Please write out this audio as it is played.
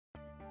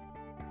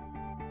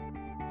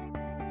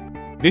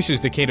This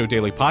is the Cato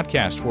Daily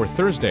Podcast for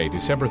Thursday,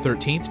 December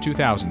 13th,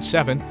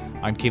 2007.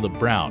 I'm Caleb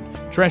Brown.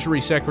 Treasury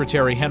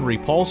Secretary Henry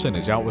Paulson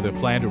is out with a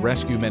plan to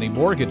rescue many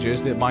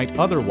mortgages that might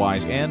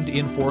otherwise end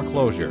in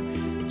foreclosure.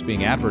 It's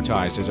being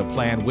advertised as a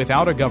plan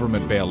without a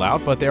government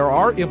bailout, but there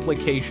are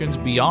implications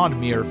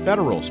beyond mere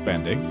federal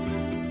spending,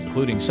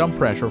 including some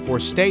pressure for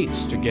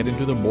states to get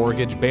into the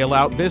mortgage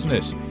bailout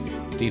business.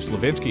 Steve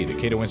Slavinsky, the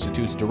Cato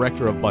Institute's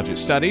Director of Budget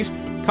Studies,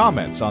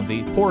 comments on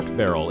the pork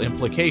barrel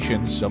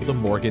implications of the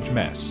mortgage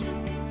mess.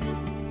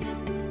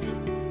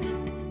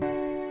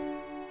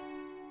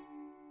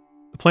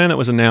 The plan that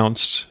was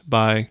announced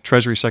by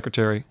Treasury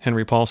Secretary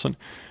Henry Paulson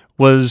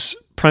was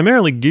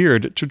primarily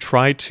geared to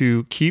try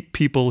to keep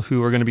people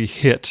who are going to be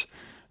hit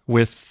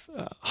with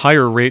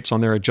higher rates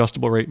on their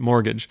adjustable rate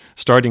mortgage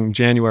starting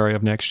January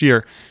of next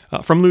year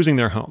from losing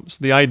their homes.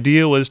 The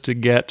idea was to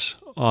get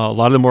a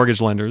lot of the mortgage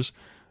lenders,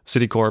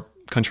 Citicorp,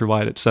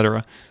 Countrywide,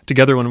 etc.,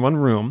 together in one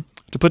room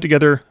to put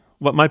together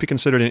what might be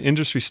considered an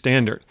industry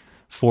standard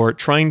for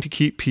trying to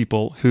keep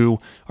people who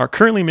are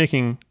currently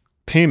making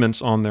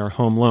payments on their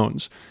home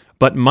loans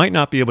but might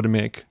not be able to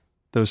make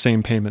those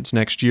same payments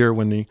next year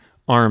when the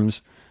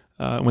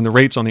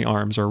rates on the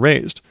ARMs are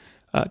raised,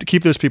 to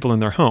keep those people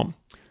in their home.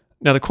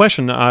 Now, the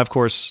question, of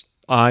course,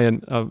 I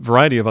and a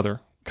variety of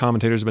other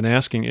commentators have been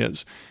asking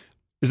is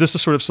this a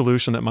sort of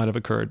solution that might have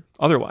occurred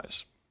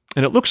otherwise?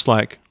 And it looks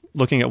like,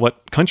 looking at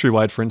what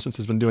Countrywide, for instance,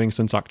 has been doing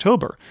since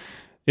October,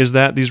 is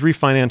that these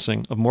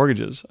refinancing of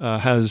mortgages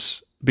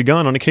has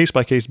begun on a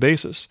case-by-case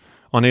basis,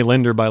 on a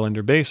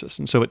lender-by-lender basis.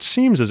 And so it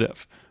seems as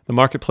if the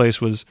marketplace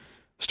was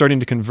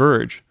starting to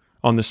converge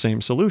on the same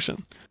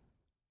solution.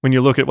 When you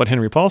look at what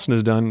Henry Paulson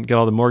has done, get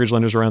all the mortgage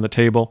lenders around the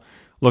table,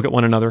 look at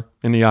one another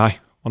in the eye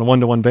on a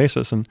one-to-one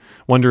basis, and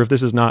wonder if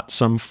this is not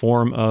some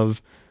form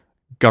of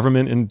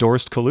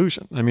government-endorsed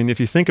collusion. I mean, if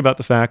you think about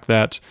the fact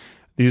that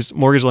these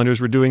mortgage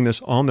lenders were doing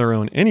this on their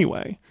own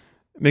anyway,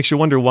 it makes you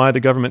wonder why the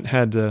government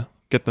had to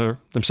get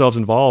themselves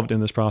involved in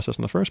this process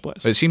in the first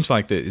place. It seems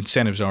like the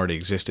incentives already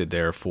existed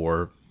there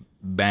for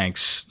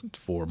banks,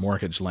 for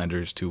mortgage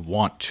lenders to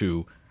want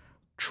to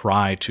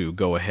try to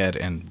go ahead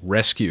and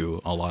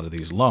rescue a lot of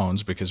these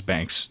loans, because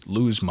banks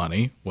lose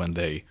money when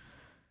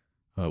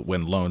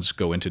loans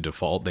go into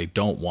default. They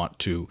don't want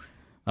to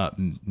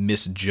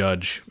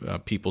misjudge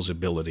people's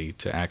ability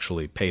to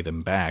actually pay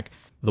them back.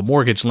 The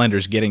mortgage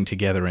lenders getting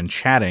together and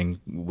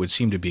chatting would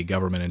seem to be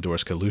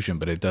government-endorsed collusion,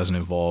 but it doesn't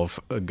involve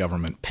a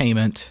government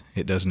payment.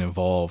 It doesn't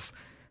involve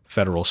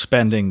federal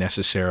spending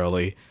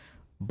necessarily.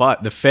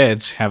 But the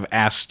feds have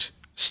asked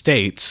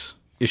states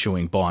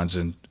issuing bonds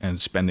and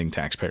spending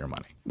taxpayer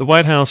money. The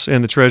White House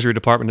and the Treasury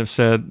Department have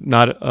said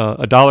not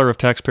a dollar of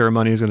taxpayer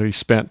money is going to be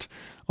spent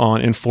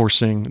on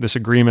enforcing this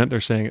agreement. They're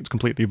saying it's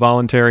completely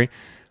voluntary.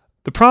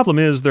 The problem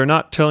is they're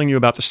not telling you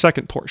about the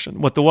second portion.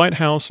 What the White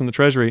House and the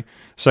Treasury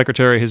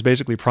Secretary has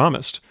basically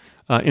promised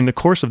in the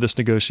course of this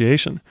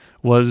negotiation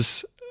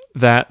was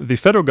that the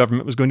federal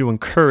government was going to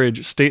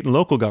encourage state and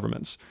local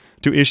governments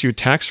to issue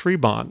tax-free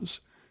bonds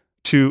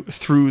to,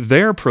 through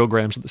their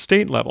programs at the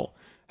state level,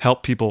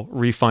 help people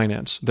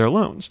refinance their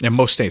loans. And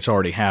most states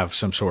already have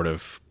some sort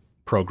of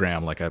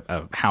program, like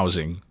a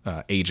housing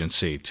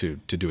agency to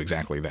do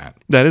exactly that.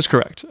 That is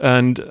correct.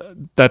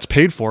 And that's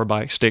paid for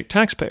by state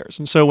taxpayers.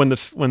 And so when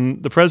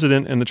the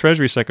president and the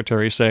Treasury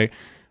Secretary say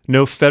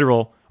no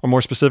federal, or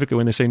more specifically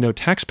when they say no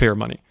taxpayer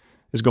money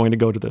is going to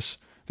go to these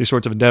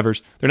sorts of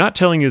endeavors, they're not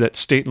telling you that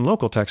state and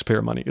local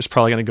taxpayer money is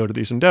probably going to go to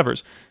these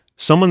endeavors.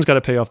 Someone's got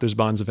to pay off those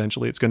bonds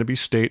eventually. It's going to be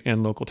state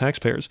and local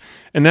taxpayers.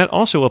 And that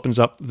also opens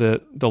up the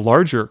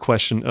larger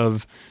question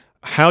of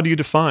how do you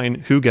define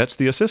who gets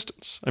the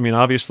assistance? I mean,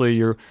 obviously,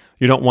 you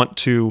don't want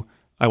to,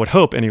 I would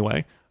hope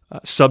anyway,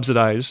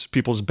 subsidize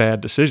people's bad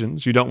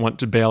decisions. You don't want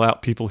to bail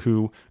out people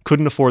who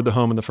couldn't afford the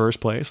home in the first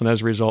place, and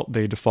as a result,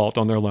 they default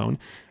on their loan.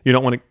 You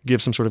don't want to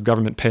give some sort of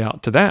government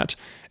payout to that.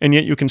 And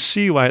yet you can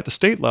see why at the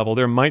state level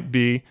there might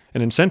be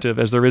an incentive,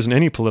 as there is in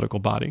any political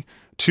body,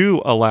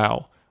 to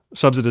allow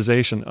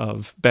subsidization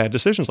of bad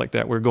decisions like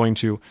that. We're going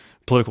to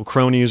political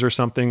cronies or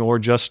something, or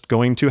just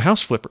going to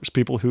house flippers,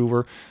 people who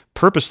were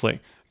purposely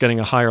getting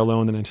a higher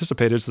loan than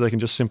anticipated so they can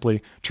just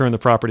simply turn the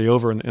property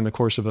over in the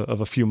course of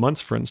a few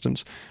months, for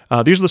instance.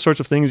 These are the sorts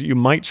of things that you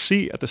might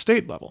see at the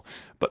state level.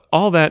 But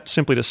all that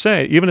simply to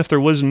say, even if there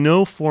was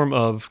no form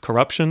of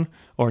corruption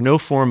or no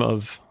form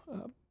of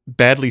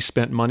badly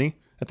spent money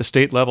at the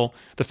state level,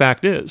 the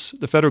fact is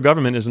the federal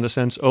government is, in a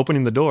sense,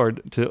 opening the door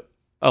to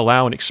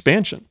allow an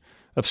expansion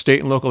of state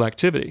and local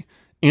activity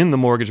in the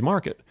mortgage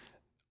market,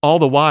 all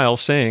the while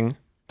saying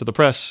to the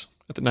press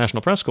at the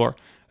National Press Corps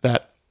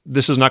that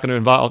this is not going to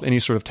involve any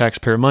sort of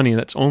taxpayer money, and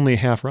that's only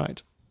half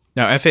right.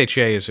 Now,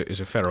 FHA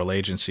is a federal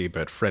agency,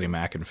 but Freddie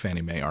Mac and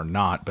Fannie Mae are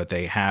not, but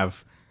they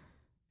have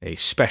a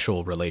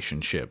special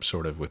relationship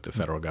sort of with the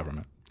federal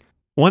government.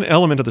 One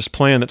element of this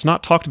plan that's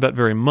not talked about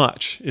very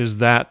much is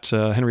that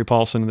Henry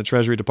Paulson and the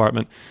Treasury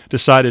Department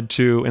decided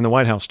to, in the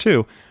White House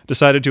too,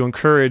 decided to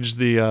encourage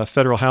the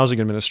Federal Housing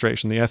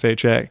Administration, the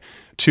FHA,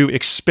 to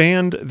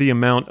expand the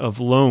amount of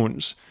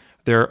loans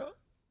they're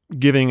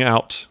giving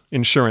out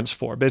insurance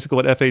for. Basically,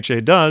 what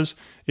FHA does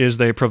is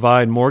they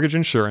provide mortgage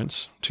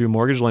insurance to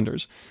mortgage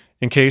lenders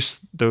in case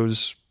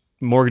those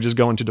mortgages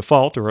go into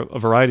default, or a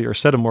variety or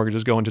set of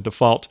mortgages go into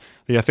default.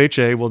 The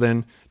FHA will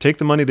then take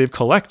the money they've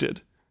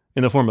collected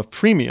in the form of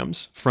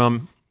premiums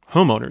from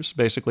homeowners,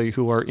 basically,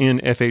 who are in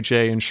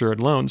FHA-insured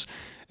loans,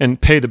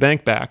 and pay the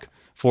bank back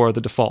for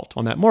the default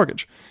on that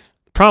mortgage.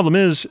 The problem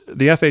is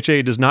the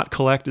FHA does not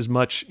collect as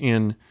much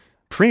in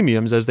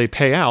premiums as they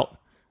pay out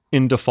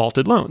in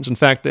defaulted loans. In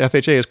fact, the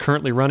FHA is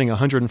currently running a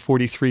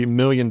 $143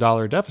 million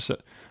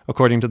deficit,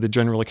 according to the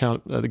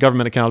the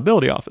Government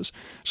Accountability Office.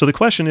 So the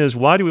question is,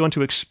 why do we want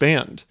to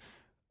expand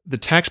the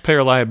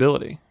taxpayer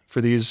liability for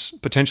these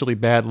potentially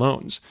bad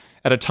loans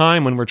at a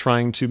time when we're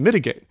trying to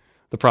mitigate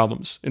the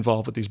problems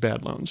involved with these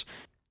bad loans?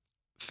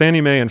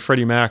 Fannie Mae and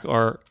Freddie Mac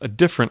are a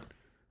different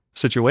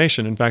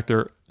situation. In fact,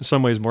 they're in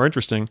some ways more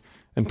interesting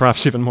and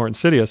perhaps even more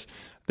insidious.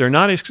 They're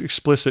not an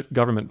explicit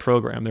government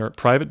program. They're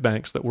private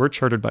banks that were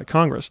chartered by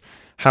Congress.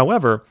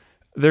 However,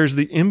 there's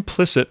the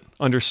implicit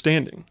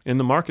understanding in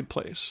the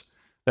marketplace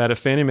that if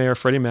Fannie Mae or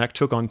Freddie Mac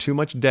took on too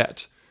much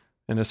debt,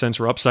 in a sense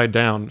were upside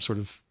down, sort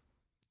of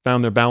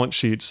found their balance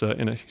sheets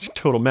in a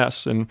total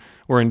mess and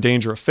were in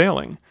danger of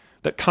failing,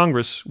 that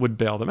Congress would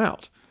bail them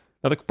out.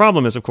 Now, the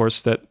problem is, of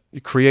course, that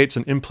it creates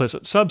an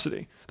implicit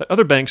subsidy that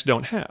other banks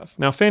don't have.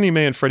 Now, Fannie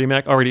Mae and Freddie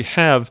Mac already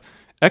have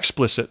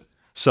explicit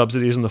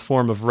subsidies in the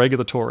form of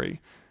regulatory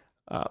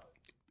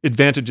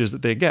advantages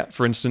that they get.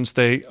 For instance,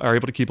 they are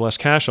able to keep less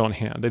cash on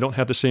hand. They don't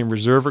have the same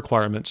reserve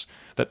requirements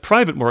that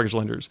private mortgage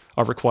lenders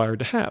are required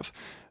to have.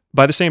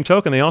 By the same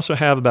token, they also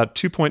have about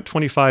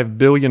 $2.25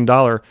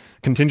 billion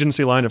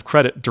contingency line of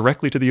credit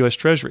directly to the U.S.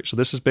 Treasury. So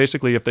this is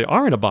basically, if they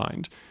are in a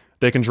bind,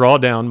 they can draw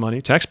down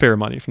money, taxpayer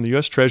money, from the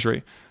U.S.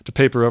 Treasury to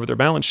paper over their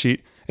balance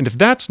sheet. And if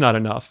that's not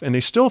enough, and they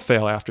still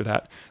fail after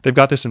that, they've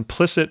got this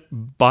implicit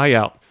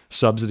buyout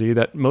subsidy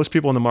that most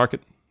people in the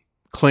market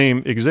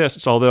claim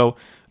exists, although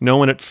no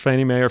one at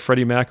Fannie Mae or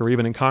Freddie Mac or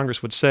even in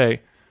Congress would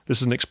say this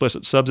is an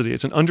explicit subsidy.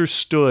 It's an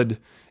understood,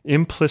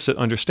 implicit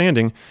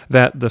understanding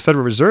that the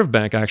Federal Reserve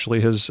Bank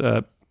actually has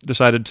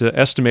decided to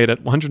estimate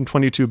at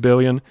 $122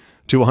 billion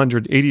to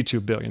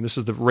 $182 billion. This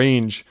is the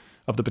range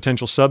of the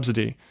potential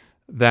subsidy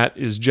that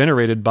is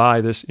generated by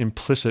this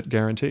implicit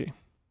guarantee.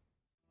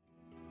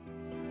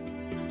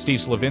 Steve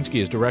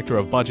Slavinsky is Director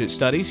of Budget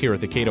Studies here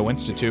at the Cato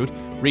Institute.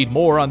 Read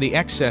more on the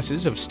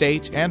excesses of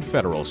state and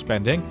federal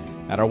spending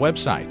at our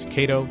website,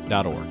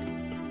 cato.org.